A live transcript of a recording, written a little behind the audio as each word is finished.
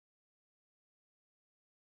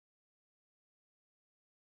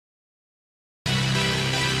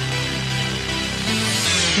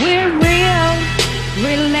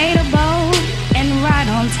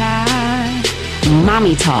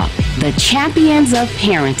Mommy Talk, the champions of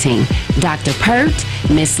parenting. Dr. Pert,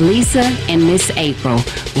 Miss Lisa, and Miss April.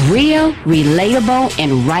 Real, relatable,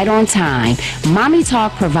 and right on time. Mommy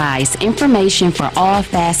Talk provides information for all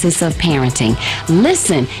facets of parenting.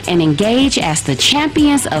 Listen and engage as the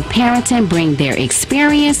champions of parenting bring their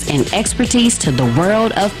experience and expertise to the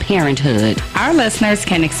world of parenthood. Our listeners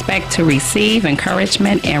can expect to receive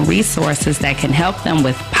encouragement and resources that can help them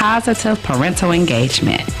with positive parental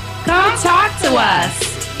engagement. Come talk to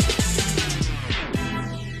us.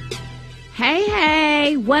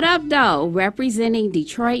 Hey, what up, though? Representing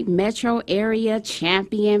Detroit metro area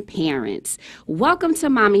champion parents. Welcome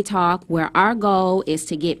to Mommy Talk, where our goal is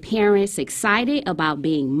to get parents excited about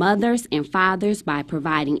being mothers and fathers by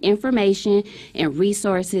providing information and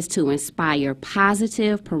resources to inspire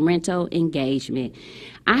positive parental engagement.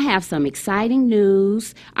 I have some exciting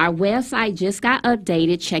news. Our website just got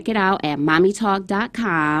updated. Check it out at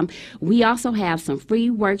mommytalk.com. We also have some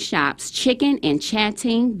free workshops, Chicken and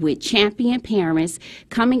Chatting with Champion Parents,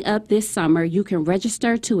 coming up this summer. You can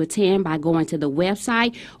register to attend by going to the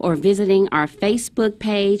website or visiting our Facebook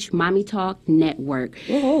page, Mommy Talk Network.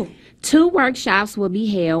 Whoa. 2 workshops will be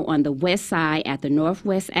held on the west side at the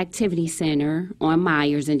Northwest Activity Center on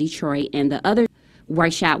Myers in Detroit, and the other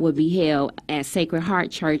workshop will be held at Sacred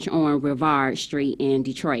Heart Church on Rivard Street in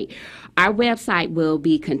Detroit. Our website will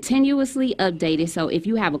be continuously updated, so if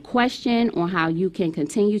you have a question on how you can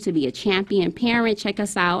continue to be a champion parent, check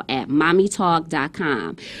us out at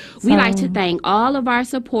mommytalk.com. We'd like to thank all of our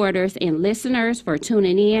supporters and listeners for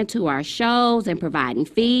tuning in to our shows and providing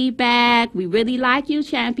feedback. We really like you,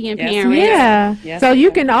 champion parents. Yeah. Yes, so you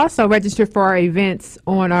can also register for our events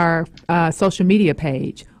on our social media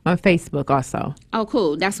page. On Facebook also. Oh,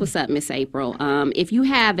 cool. That's what's up, Miss April. If you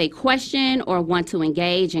have a question or want to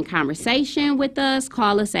engage in conversation with us,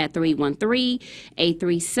 call us at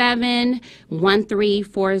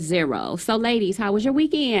 313-837-1340. So, ladies, how was your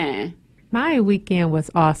weekend? My weekend was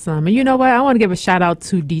awesome. And you know what? I want to give a shout out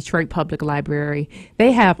to Detroit Public Library.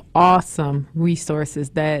 They have awesome resources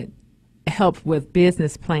that help with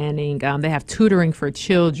business planning. They have tutoring for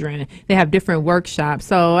children. They have different workshops.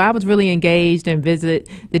 So I was really engaged and visit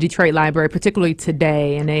the Detroit Library, particularly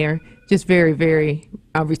today, and they are just very, very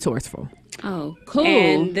resourceful. Oh, cool.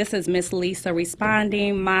 And this is Miss Lisa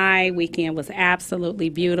responding. My weekend was absolutely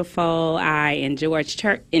beautiful. I enjoyed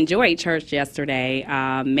church yesterday,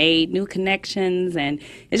 made new connections, and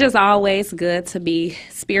it's just always good to be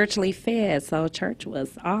spiritually fed. So church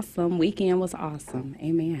was awesome. Weekend was awesome.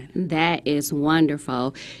 Amen. That is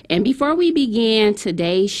wonderful. And before we begin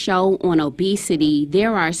today's show on obesity,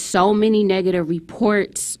 there are so many negative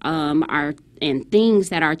reports and things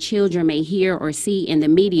that our children may hear or see in the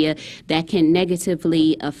media that can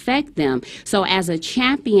negatively affect them. So as a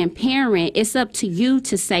champion parent, it's up to you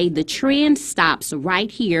to say the trend stops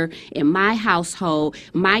right here in my household.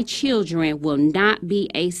 My children will not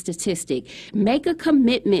be a statistic. Make a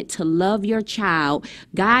commitment to love your child,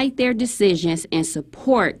 guide their decisions, and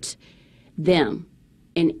support them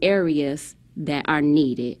in areas that are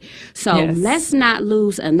needed. So Yes. Let's not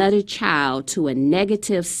lose another child to a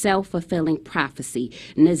negative self-fulfilling prophecy.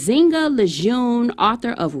 Nzinga Lejeune,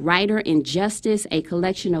 author of Writer Injustice, a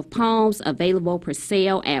collection of poems available for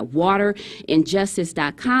sale at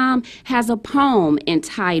waterinjustice.com, has a poem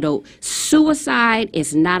entitled Suicide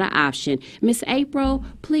is Not an Option. Miss April,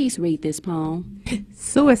 please read this poem.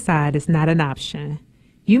 Suicide is not an option.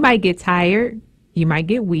 You might get tired. You might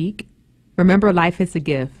get weak. Remember, life is a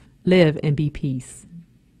gift. Live and be peace.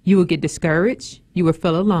 You will get discouraged. You will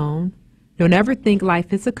feel alone. Don't ever think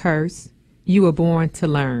life is a curse. You were born to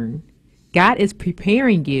learn. God is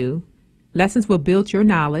preparing you. Lessons will build your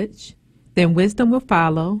knowledge. Then wisdom will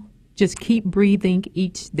follow. Just keep breathing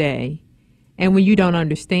each day. And when you don't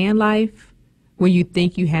understand life, when you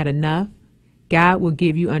think you had enough, God will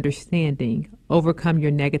give you understanding. Overcome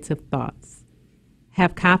your negative thoughts.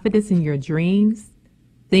 Have confidence in your dreams.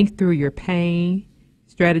 Think through your pain.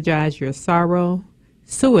 Strategize your sorrow.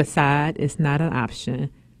 Suicide is not an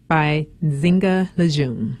option. By Nzinga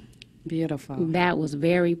Lejeune. Beautiful. That was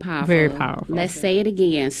very powerful. Very powerful. Let's say it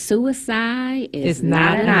again. Suicide is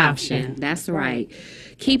not an option. That's right.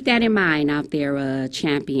 Keep that in mind out there,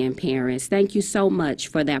 champion parents. Thank you so much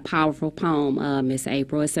for that powerful poem, Miss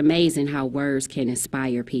April. It's amazing how words can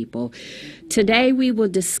inspire people. Today we will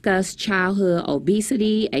discuss childhood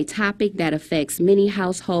obesity, a topic that affects many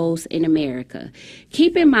households in America.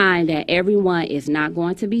 Keep in mind that everyone is not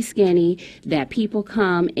going to be skinny, that people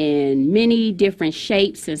come in many different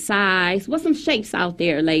shapes and sizes. What's some shapes out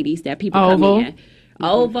there, ladies, that people come in?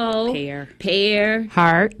 Oval, Pear, pear,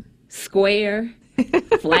 Heart, square,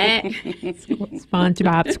 Flat.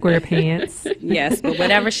 SpongeBob SquarePants. Yes, but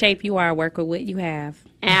whatever shape you are, work with what you have.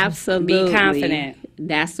 Absolutely. Be confident.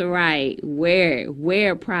 That's right.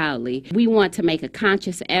 Wear proudly. We want to make a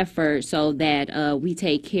conscious effort so that we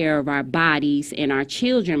take care of our bodies and our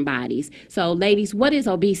children's bodies. So, ladies, what is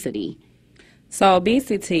obesity? So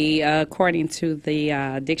obesity, according to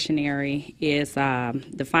the dictionary, is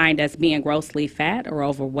defined as being grossly fat or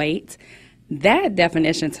overweight. That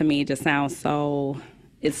definition to me just sounds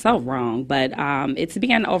it's so wrong, but it's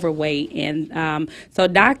being overweight. And so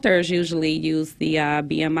doctors usually use the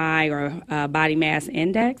BMI or body mass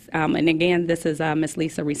index. And again, this is Miss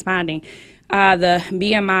Lisa responding. The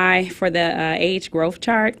BMI for the age growth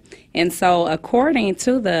chart. And so according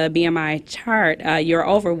to the BMI chart, you're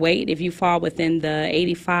overweight if you fall within the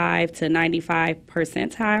 85 to 95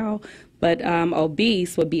 percentile. But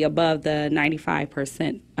obese would be above the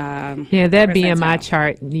 95%. Yeah, that percentile. BMI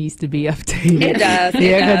chart needs to be updated. It does.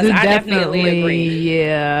 Yeah, because I definitely agree.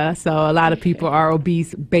 Yeah, so a lot of people are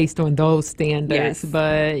obese based on those standards. Yes.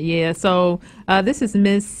 But yeah, so this is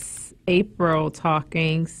Miss April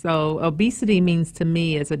talking. So obesity means to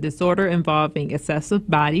me is a disorder involving excessive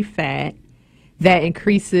body fat that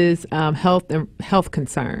increases health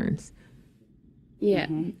concerns. Yeah.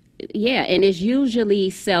 Yeah, and it's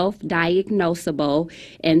usually self-diagnosable,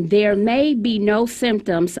 and there may be no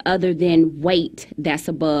symptoms other than weight that's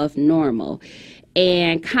above normal.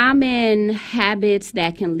 And common habits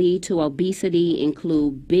that can lead to obesity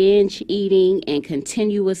include binge eating and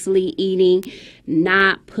continuously eating,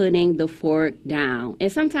 not putting the fork down.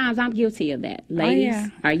 And sometimes I'm guilty of that. Ladies, yeah.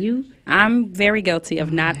 Are you? I'm very guilty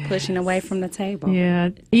of not pushing away from the table. Yeah,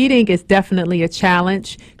 eating is definitely a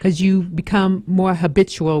challenge because you become more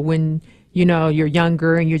habitual when you're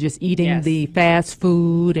younger and you're just eating Yes. the fast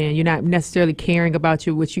food and you're not necessarily caring about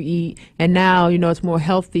what you eat. And now it's more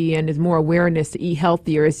healthy and there's more awareness to eat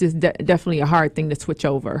healthier. It's just definitely a hard thing to switch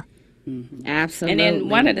over. Absolutely. And then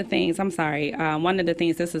one of the things,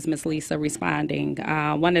 this is Miss Lisa responding,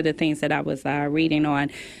 one of the things that I was reading on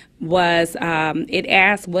was it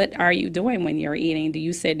asked, what are you doing when you're eating? Do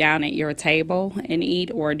you sit down at your table and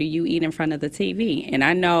eat, or do you eat in front of the TV? And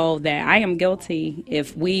I know that I am guilty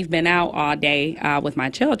if we've been out all day with my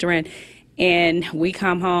children and we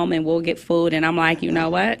come home and we'll get food and I'm like, you know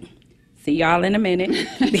what? See y'all in a minute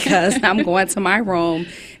because I'm going to my room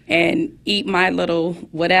and eat my little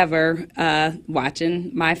whatever,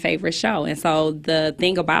 watching my favorite show. And so the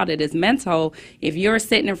thing about it is mental. If you're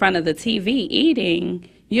sitting in front of the TV eating,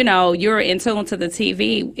 you're in tune to the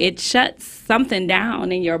TV, it shuts something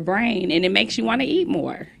down in your brain and it makes you want to eat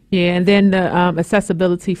more. Yeah, and then the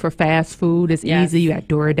accessibility for fast food is Yes. easy. You got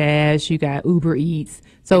DoorDash, you got Uber Eats.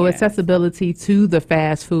 So Yes. accessibility to the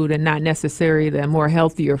fast food and not necessarily the more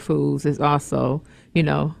healthier foods is also,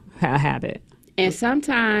 a habit. And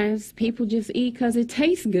sometimes people just eat because it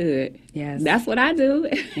tastes good. Yes. That's what I do.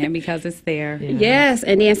 And because it's there. Yeah. Yes,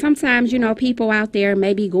 and then sometimes people out there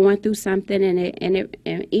may be going through something,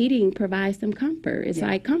 and eating provides them comfort. It's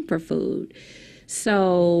like comfort food.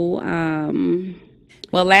 So,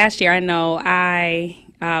 Well, last year I know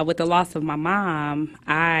with the loss of my mom,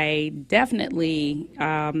 I definitely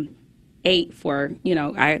ate for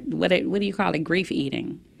what do you call it, grief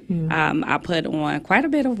eating. I put on quite a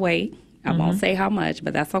bit of weight. I won't say how much,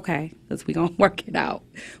 but that's okay because we're going to work it off.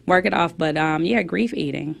 But grief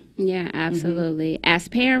eating. yeah, absolutely. As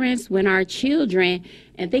parents, when our children,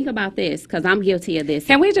 and think about this, because I'm guilty of this.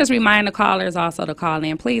 Can we just remind the callers also to call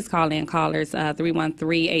in? Please call in, callers,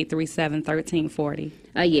 313-837-1340.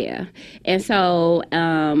 Yeah. And so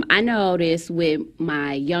I notice with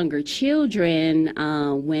my younger children,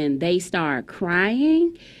 when they start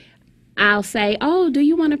crying, I'll say, "Oh, do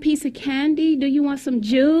you want a piece of candy? Do you want some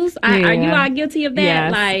juice?" Are you all guilty of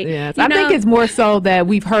that? Yes, yes. I think it's more so that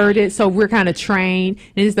we've heard it, so we're kind of trained.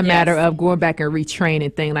 It is a matter of going back and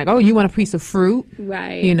retraining thing. Like, "Oh, you want a piece of fruit?"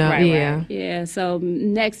 Right. Yeah. Yeah. So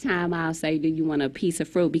next time I'll say, "Do you want a piece of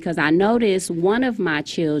fruit?" Because I notice one of my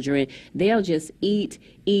children, they'll just eat.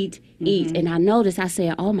 And I noticed, I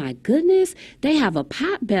said, oh my goodness, they have a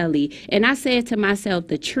pot belly. And I said to myself,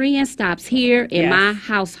 the trend stops here in my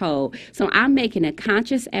household. So I'm making a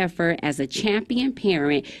conscious effort as a champion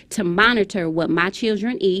parent to monitor what my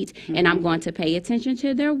children eat. And I'm going to pay attention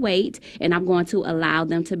to their weight. And I'm going to allow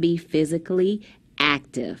them to be physically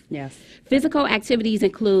active. Yes. Physical activities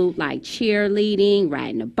include like cheerleading,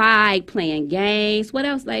 riding a bike, playing games. What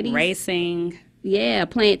else, ladies? Racing. Yeah,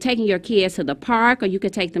 taking your kids to the park, or you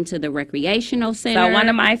could take them to the recreational center. So one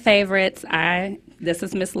of my favorites, this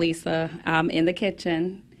is Miss Lisa, in the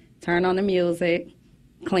kitchen, turn on the music,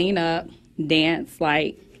 clean up, dance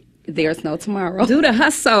like There's no tomorrow. Do the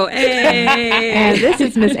hustle. Hey. And this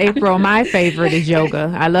is Miss April. My favorite is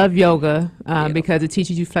yoga. I love yoga because it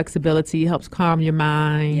teaches you flexibility, helps calm your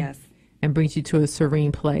mind, Yes. and brings you to a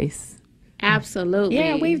serene place. Absolutely.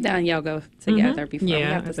 Yeah, we've done yoga together before. Yeah, We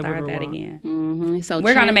have to at the start that Riverwalk. again. So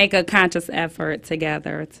We're going to make a conscious effort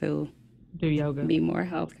together to Do yoga. be more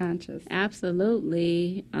health conscious.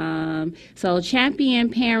 Absolutely. So, champion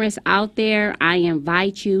parents out there, I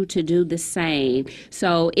invite you to do the same.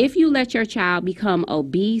 So, if you let your child become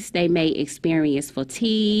obese, they may experience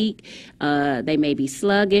fatigue, they may be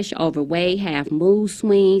sluggish, overweight, have mood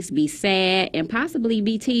swings, be sad, and possibly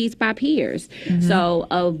be teased by peers. So,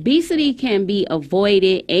 obesity can be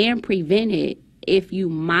avoided and prevented if you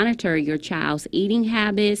monitor your child's eating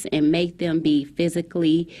habits and make them be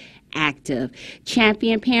physically active.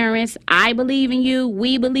 Champion parents, I believe in you.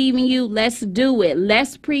 We believe in you. Let's do it.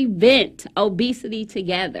 Let's prevent obesity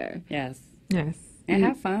together. Yes. Yes. And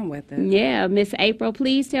have fun with it. Yeah, Miss April,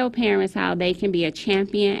 please tell parents how they can be a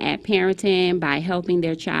champion at parenting by helping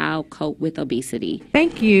their child cope with obesity.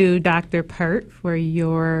 Thank you, Dr. Pert, for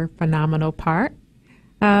your phenomenal part.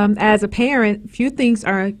 As a parent, few things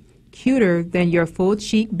are cuter than your full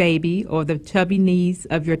cheek baby or the chubby knees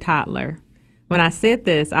of your toddler. When I said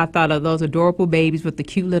this, I thought of those adorable babies with the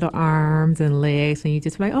cute little arms and legs, and you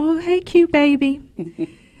just like, oh, hey, cute baby.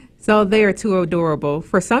 So they are too adorable.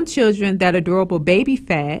 For some children, that adorable baby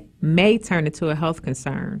fat may turn into a health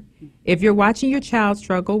concern. If you're watching your child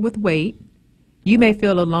struggle with weight, you may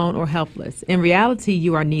feel alone or helpless. In reality,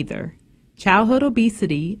 you are neither. Childhood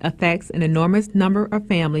obesity affects an enormous number of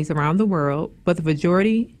families around the world, but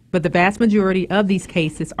the vast majority of these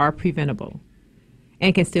cases are preventable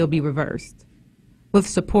and can still be reversed. With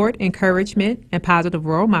support, encouragement, and positive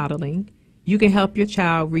role modeling, you can help your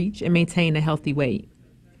child reach and maintain a healthy weight.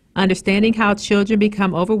 Understanding how children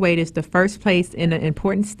become overweight is the first place in an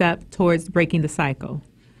important step towards breaking the cycle.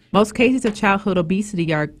 Most cases of childhood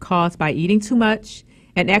obesity are caused by eating too much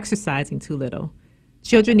and exercising too little.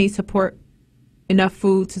 Children need enough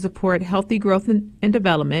food to support healthy growth and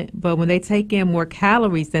development, but when they take in more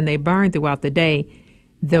calories than they burn throughout the day,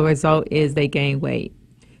 the result is they gain weight.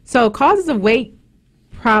 So causes of weight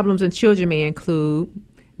problems in children may include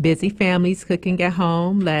busy families cooking at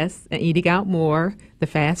home less and eating out more, the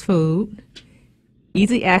fast food,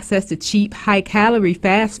 easy access to cheap, high-calorie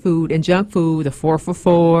fast food and junk food, the 4 for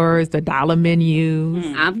 $4s, the dollar menus.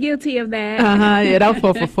 I'm guilty of that. Yeah, that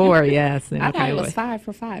 4 for $4, yes. I thought it was 5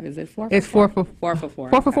 for $5. Is it 4 for $4? It's 4 for 4 for $4.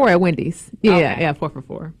 4 for $4 at Wendy's. Yeah, Okay. yeah, 4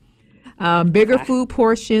 for $4. Bigger food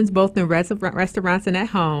portions, both in restaurants and at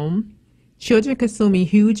home. Children consuming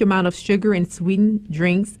huge amount of sugar and sweetened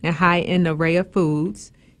drinks and high-end array of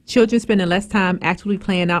foods. Children spending less time actually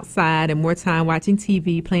playing outside and more time watching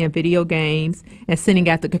TV, playing video games, and sitting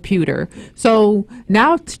at the computer. So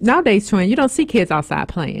nowadays, Troy, you don't see kids outside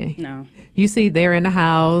playing. No. You see they're in the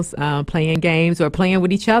house playing games or playing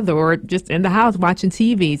with each other or just in the house watching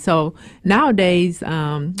TV. So nowadays,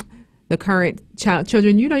 the current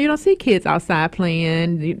children, you don't see kids outside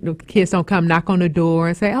playing. Kids don't come knock on the door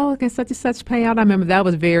and say, oh, can such and such play out? I remember that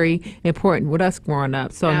was very important with us growing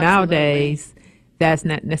up. So Absolutely. Nowadays, that's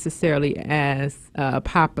not necessarily as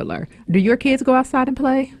popular. Do your kids go outside and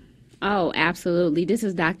play? Oh, absolutely. This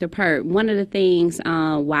is Dr. Pert. One of the things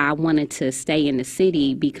why I wanted to stay in the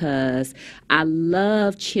city because I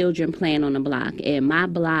love children playing on the block. In my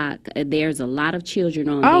block, there's a lot of children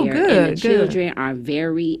on there. Good, and the good. children are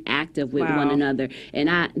very active with Wow. one another. And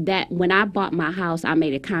when I bought my house, I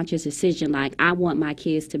made a conscious decision, like I want my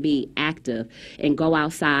kids to be active and go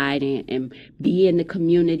outside and be in the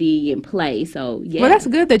community and play. So, yeah. Well, that's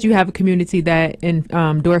good that you have a community that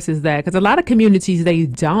endorses that because a lot of communities, they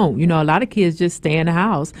don't. A lot of kids just stay in the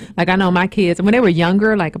house. Like I know my kids, when they were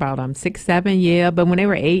younger, like about 6, 7, yeah, but when they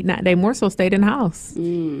were 8, 9, they more so stayed in the house.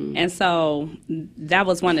 And so that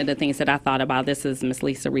was one of the things that I thought about. This is Miss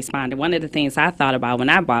Lisa responding. One of the things I thought about when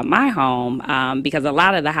I bought my home, because a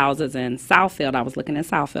lot of the houses in Southfield, I was looking at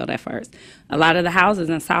Southfield at first, a lot of the houses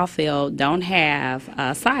in Southfield don't have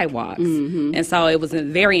sidewalks. And so it was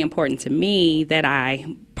very important to me that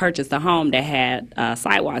I purchased a home that had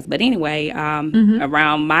sidewalks. But anyway,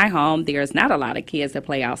 around my home, there's not a lot of kids that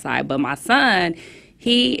play outside. But my son,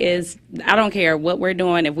 I don't care what we're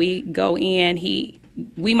doing. If we go in,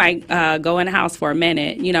 we might go in the house for a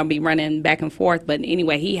minute, be running back and forth. But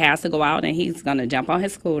anyway, he has to go out and he's going to jump on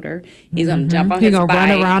his scooter. He's going to jump on his bike. He's going to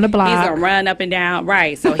run around the block. He's going to run up and down.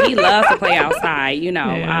 Right. So he loves to play outside,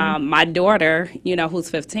 Yeah. My daughter, who's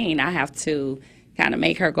 15, I have to kind of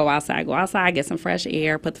make her go outside, get some fresh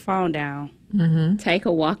air, put the phone down. Take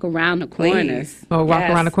a walk around the corner. Please. Or walk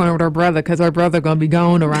around the corner with her brother, because her brother going to be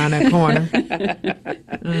going around that corner.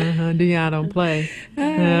 Dion don't play.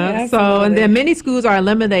 So, and then many schools are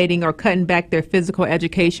eliminating or cutting back their physical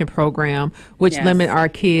education program, which limit our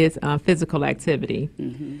kids' physical activity.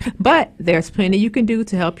 But there's plenty you can do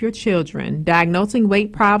to help your children. Diagnosing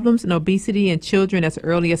weight problems and obesity in children as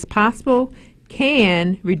early as possible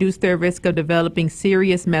can reduce their risk of developing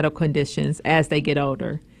serious medical conditions as they get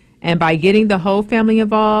older. And by getting the whole family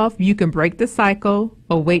involved, you can break the cycle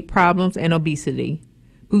of weight problems and obesity,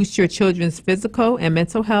 boost your children's physical and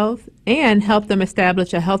mental health, and help them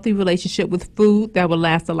establish a healthy relationship with food that will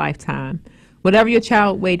last a lifetime. Whatever your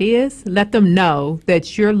child weight is, let them know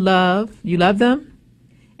that you love them,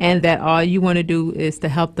 and that all you want to do is to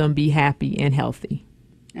help them be happy and healthy.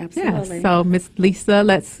 Absolutely. Yeah. So, Ms. Lisa,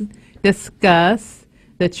 let's discuss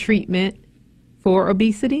the treatment for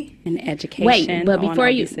obesity and education. But before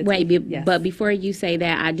you Yes. but before you say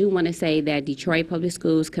that, I do want to say that Detroit Public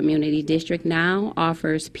Schools Community District now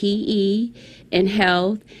offers PE and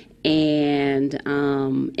health and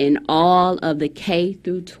in all of the K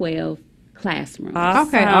through 12 classrooms. Awesome.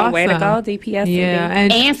 Okay, awesome. Way to go, DPS. Yeah,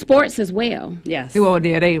 And sports as well. Yes. well,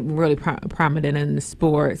 yeah, they really prominent in the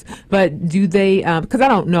sports. But do they? Because I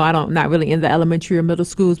don't know, not really in the elementary or middle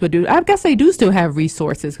schools. But I guess they do still have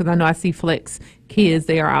resources? Because I know I see Flex kids.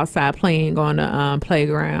 They are outside playing on the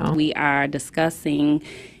playground. We are discussing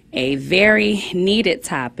a very needed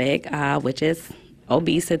topic, which is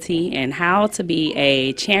obesity and how to be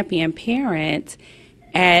a champion parent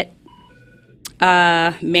at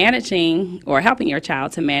managing or helping your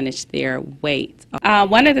child to manage their weight.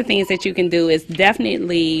 One of the things that you can do is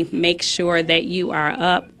definitely make sure that you are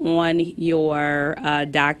up on your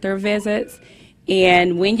doctor visits.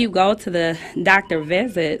 And when you go to the doctor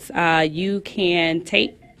visits, you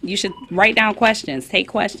should write down questions, take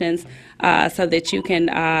questions so that you can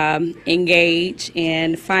engage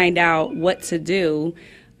and find out what to do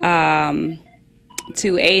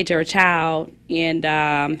to aid your child in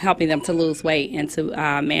helping them to lose weight and to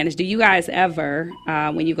manage. Do you guys ever,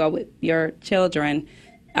 when you go with your children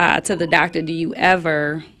to the doctor, do you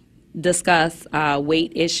ever discuss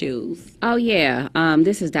weight issues? Oh, yeah.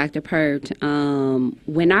 This is Dr. Pert.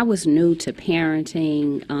 When I was new to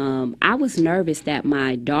parenting, I was nervous that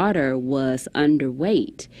my daughter was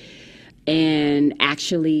underweight. And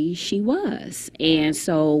actually, she was. And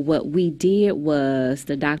so what we did was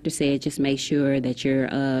the doctor said, just make sure that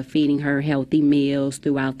you're feeding her healthy meals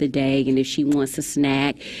throughout the day. And if she wants a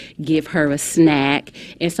snack, give her a snack.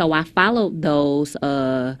 And so I followed those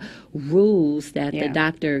rules that the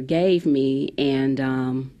doctor gave me.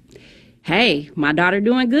 And hey, my daughter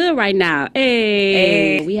doing good right now.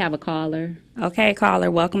 Hey. We have a caller. Okay,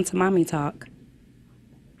 caller, welcome to Mommy Talk.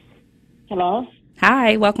 Hello?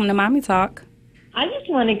 Hi, welcome to Mommy Talk. I just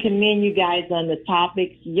want to commend you guys on the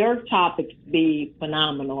topics. Your topics be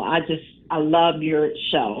phenomenal. I love your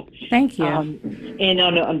show. Thank you. And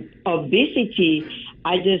on obesity,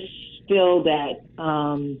 I just feel that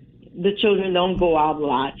the children don't go out a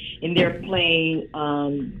lot and they're playing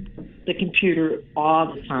the computer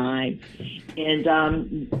all the time, and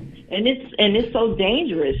it's so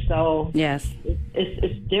dangerous. So yes,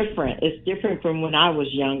 it's different. It's different from when I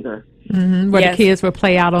was younger. Where the kids will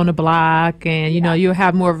play out on the block, and you know you'll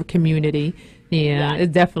have more of a community. Yeah,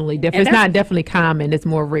 it's definitely different. It's not definitely common. It's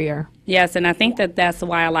more rare. Yes, and I think that's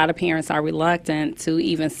why a lot of parents are reluctant to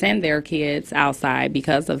even send their kids outside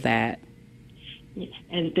because of that.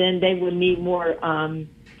 And then they would need more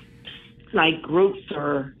like groups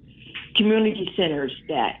or community centers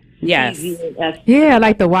that. Yes. Yeah,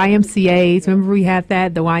 like the YMCAs. Remember we had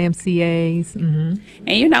that, the YMCAs. And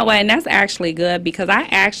you know what? And that's actually good because I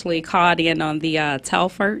actually called in on the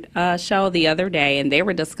Telford show the other day, and they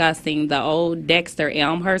were discussing the old Dexter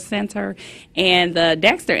Elmhurst Center. And the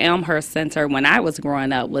Dexter Elmhurst Center, when I was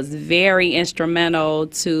growing up, was very instrumental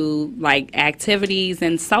to like activities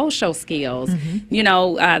and social skills. You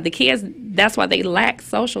know, the kids, that's why they lack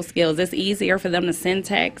social skills. It's easier for them to send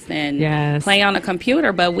text and play on a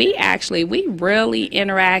computer, but we really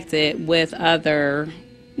interacted with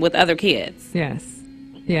other kids.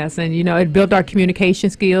 Yes, and you know it built our communication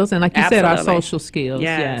skills and, like you said, our social skills.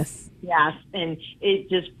 Yes, and it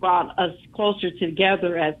just brought us closer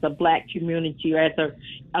together as a black community, or as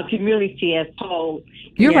a community as whole.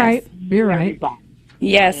 You're right.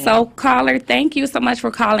 Yes. So, caller, thank you so much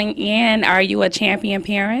for calling in. Are you a champion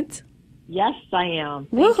parent? Yes, I am.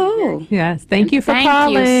 Woohoo! Yes, thank you for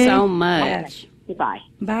calling. Thank you so much. Goodbye.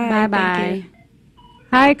 Bye.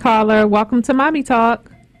 Hi, caller. Welcome to Mommy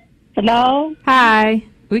Talk. Hello? Hi.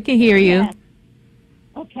 We can hear you.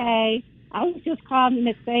 Okay. I was just calling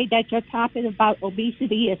to say that your topic about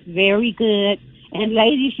obesity is very good. And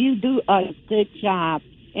ladies, you do a good job.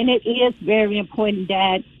 And it is very important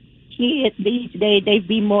that kids these days, they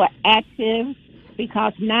be more active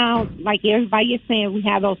because now, like everybody is saying, we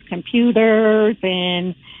have those computers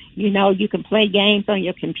and, you can play games on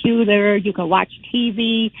your computer, you can watch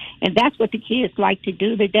TV, and that's what the kids like to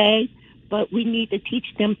do today. But we need to teach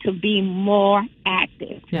them to be more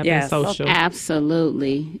active. Yeah, Yes. social.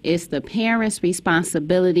 Absolutely. It's the parent's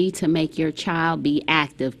responsibility to make your child be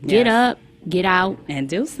active. Get Yes. up, get out. And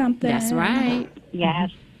do something. That's right.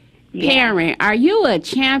 Yes. Yes. Parent, are you a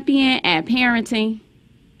champion at parenting?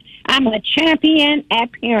 I'm a champion at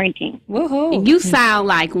parenting. Woohoo. You sound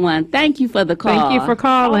like one. Thank you for the call. Thank you for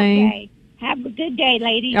calling. Okay. Have a good day,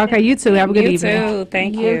 ladies. Okay, you too. Have a good You evening. too.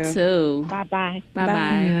 Thank you. You too. Bye-bye. Bye-bye.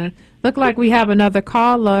 Yeah. Look like we have another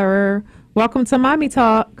caller. Welcome to Mommy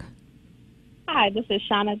Talk. Hi, this is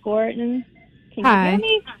Shauna Gordon. Can Hi. you hear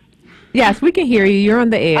me? Yes, we can hear you. You're on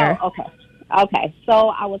the air. Oh, okay. Okay, so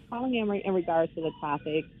I was calling in regards to the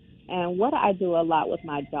topic, and what I do a lot with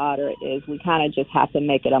my daughter is we kind of just have to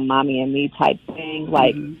make it a mommy and me type thing.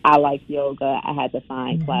 Like, I like yoga. I had to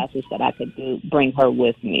find classes that I could bring her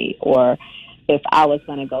with me. Or if I was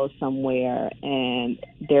going to go somewhere and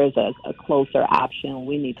there's a closer option,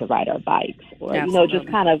 we need to ride our bikes. Or, just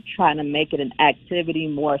kind of trying to make it an activity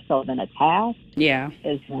more so than a task Yeah.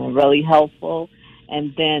 is really helpful.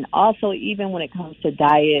 And then also, even when it comes to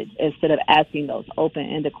diet, instead of asking those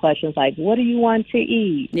open-ended questions like, what do you want to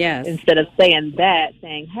eat? Yes. Instead of saying that,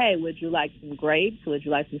 saying, hey, would you like some grapes? Would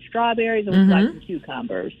you like some strawberries? Or would you like some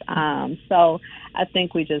cucumbers? So I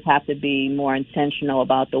think we just have to be more intentional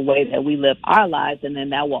about the way that we live our lives, and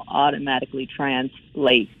then that will automatically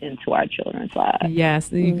translate into our children's lives.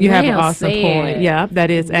 Yes, you have an Well awesome said. point. Yeah, that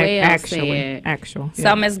is Well actually said. actual.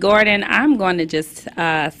 So, Ms. Gordon, I'm going to just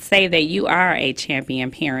say that you are a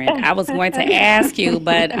champion parent. I was going to ask you,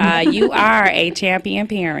 but you are a champion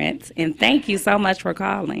parent, and thank you so much for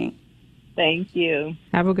calling. Thank you.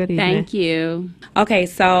 Have a good evening. Thank you. Okay,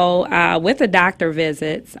 so with the doctor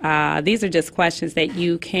visits, these are just questions that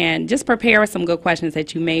you can just prepare some good questions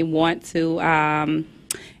that you may want to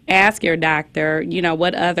ask your doctor.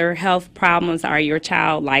 What other health problems are your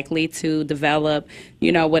child likely to develop?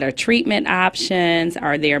 What are treatment options?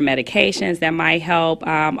 Are there medications that might help?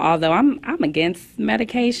 Although I'm against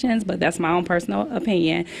medications, but that's my own personal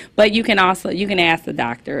opinion. But you can ask the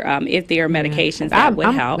doctor if there are medications that would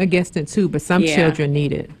help. I'm against it too, but some children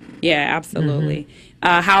need it. Yeah, absolutely.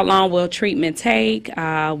 How long will treatment take?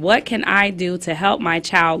 What can I do to help my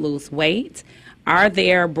child lose weight? Are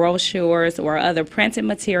there brochures or other printed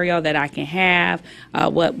material that I can have?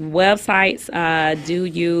 What websites do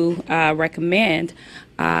you recommend?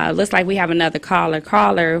 Looks like we have another caller.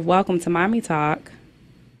 Caller, welcome to Mommy Talk.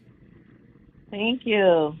 Thank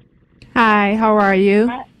you. Hi, how are you?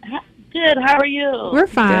 Good. How are you? We're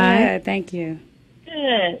fine. Good, thank you.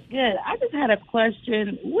 Good, good. I just had a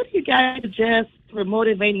question. What do you guys suggest for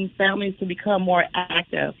motivating families to become more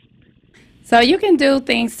active? So you can do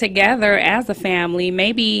things together as a family.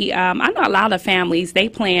 Maybe I know a lot of families, they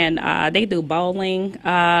do bowling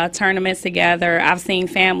tournaments together. I've seen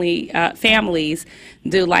families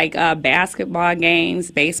do like basketball games,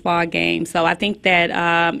 baseball games. So I think that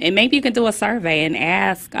and maybe you can do a survey and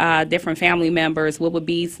ask different family members what would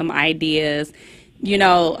be some ideas,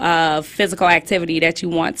 physical activity that you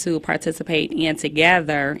want to participate in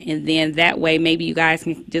together. And then that way, maybe you guys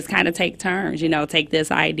can just kind of take turns, take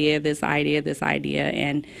this idea,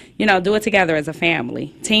 and, do it together as a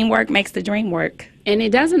family. Teamwork makes the dream work. And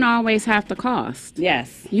it doesn't always have to cost.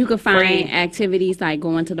 Yes. You can find Free. activities like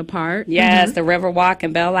going to the park. Yes, the River Walk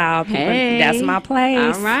in Belle Isle. Hey. That's my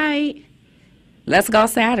place. All right. Let's go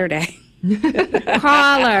Saturday.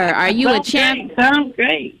 Caller, are you a champ? Sounds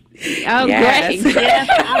great. Oh, Yes. great. Yes,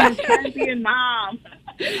 I'm a champion mom.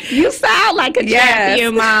 You sound like a Yes.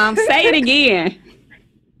 champion, Mom. Say it again.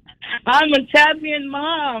 I'm a champion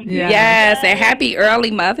mom. Yeah. Yes, and happy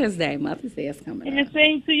early Mother's Day. Mother's Day is coming And up. the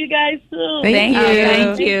same to you guys, too. Thank you. Thank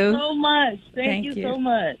Thank you you. so much. Thank Thank you you. so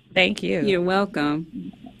much. Thank you. You're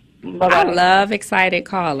welcome. I Bye-bye. love excited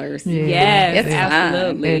callers. Yeah. Yes, It's fun.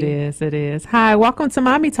 absolutely. It is, it is. Hi, welcome to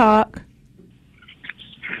Mommy Talk.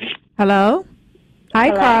 Hello? Hi,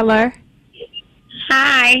 Hello. caller.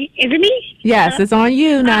 Hi. Is it me? Yes, it's on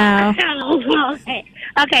you now.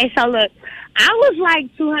 Okay, so look, I was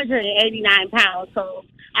like 289 pounds, so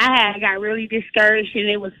I got really discouraged, and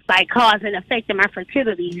it was like affecting my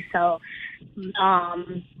fertility. So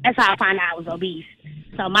that's how I found out I was obese.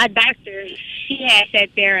 So my doctor, she had sat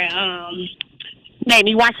there and made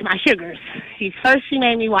me watch my sugars, First, she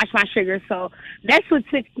made me watch my sugar, so that's what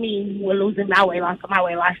took me with losing my weight loss. My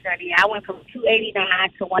weight loss journey, I went from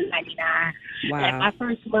 289 to 199. Wow. And my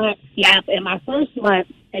first month,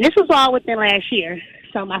 and this was all within last year.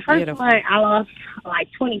 So my first month, I lost like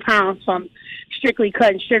 20 pounds from strictly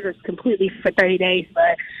cutting sugars completely for 30 days.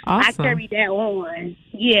 But I carried that on,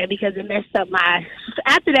 because it messed up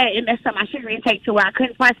after that, it messed up my sugar intake to where I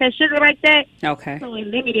couldn't process sugar like that. Okay. So it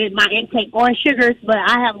limited my intake on sugars, but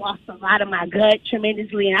I have lost a lot of my gut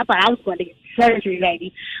tremendously, and I thought I was going to get surgery,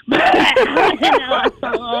 lady. But I lost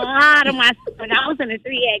a lot of my sugar. I was in a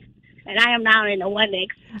 3X. And I am now in the 1X.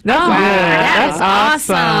 That's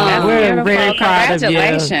awesome. That's We're very proud of you.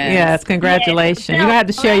 Congratulations. Yes, congratulations. You're going to have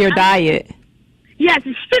to share your diet. Yes,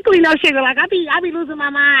 it's strictly no sugar. Like, I be losing my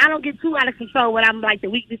mind. I don't get too out of control when I'm, like, the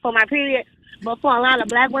week before my period. But for a lot of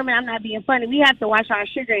black women, I'm not being funny. We have to watch our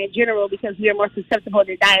sugar in general because we are more susceptible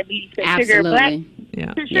to diabetes. Absolutely.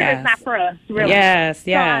 Sugar is not for us, really. Yes.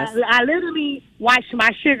 So I literally watch my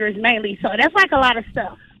sugars mainly. So that's like a lot of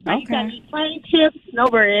stuff. Like, you got to eat plain chips, no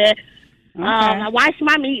bread. I wash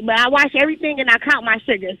my meat, but I wash everything and I count my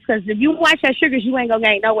sugars. Because if you watch your sugars, you ain't going to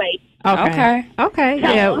gain no weight. Okay.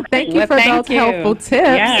 Yeah. Thank you for those helpful tips.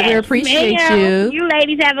 Yes. We appreciate you. You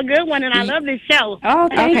ladies have a good one, and I love this show. Oh,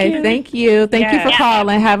 thank you. Thank you. Thank you for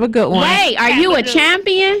calling. Have a good one. Wait, are you a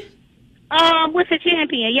champion? What's a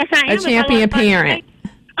champion? Yes, I am. A champion parent.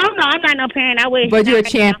 Oh, no, I'm not no parent. I wish. But you're a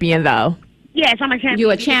champion, though. Yes, I'm a champion.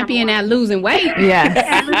 You're a champion at losing weight. Yes.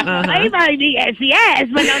 Yes,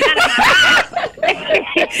 but no, not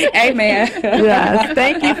Amen. Yes.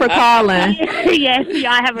 Thank you for calling. Yes,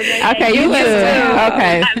 y'all have a great day. Okay, you too.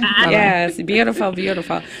 Okay. Yes, beautiful.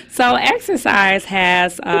 So exercise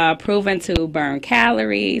has proven to burn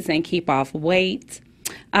calories and keep off weight.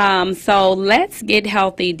 So Let's Get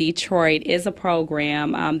Healthy Detroit is a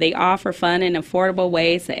program. They offer fun and affordable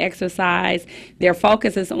ways to exercise. Their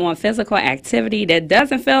focus is on physical activity that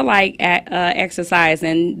doesn't feel like exercise,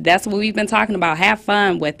 and that's what we've been talking about. Have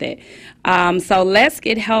fun with it. So Let's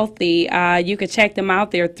Get Healthy, you can check them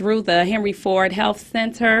out. They're through the Henry Ford Health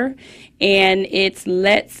Center, and it's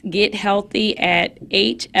Let's Get Healthy at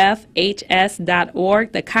hfhs.org.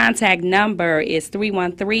 The contact number is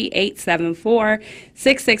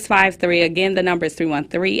 313-874-6653. Again, the number is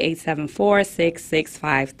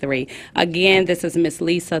 313-874-6653. Again, this is Miss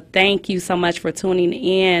Lisa. Thank you so much for tuning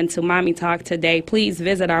in to Mommy Talk today. Please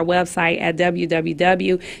visit our website at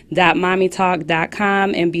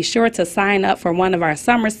www.mommytalk.com and be sure to sign up for one of our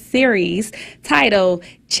summer series titled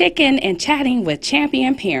Chicken and Chatting with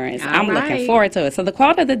Champion Parents. I'm looking forward to it. So the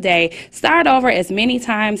quote of the day: start over as many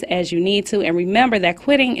times as you need to, and remember that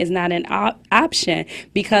quitting is not an option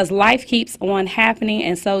because life keeps on happening,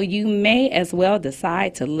 and so you may as well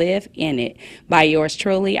decide to live in it. By yours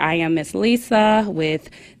truly, I am Miss Lisa with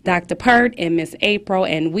Dr. Pert and Miss April,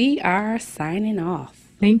 and we are signing off.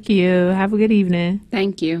 Thank you. Have a good evening.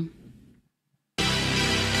 Thank you.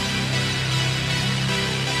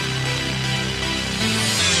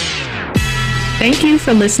 Thank you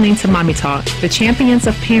for listening to Mommy Talk, the champions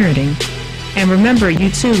of parenting. And remember, you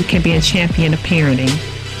too can be a champion of parenting.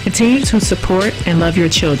 Continue to support and love your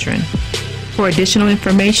children. For additional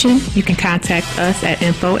information, you can contact us at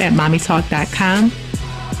info@mommytalk.com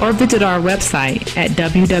or visit our website at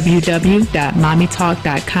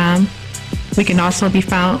www.mommytalk.com. We can also be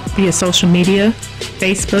found via social media,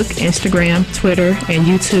 Facebook, Instagram, Twitter, and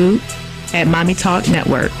YouTube at Mommy Talk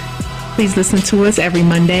Network. Please listen to us every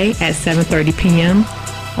Monday at 7:30 p.m.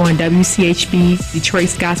 on WCHB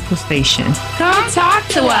Detroit's Gospel Station. Come talk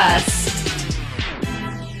to us.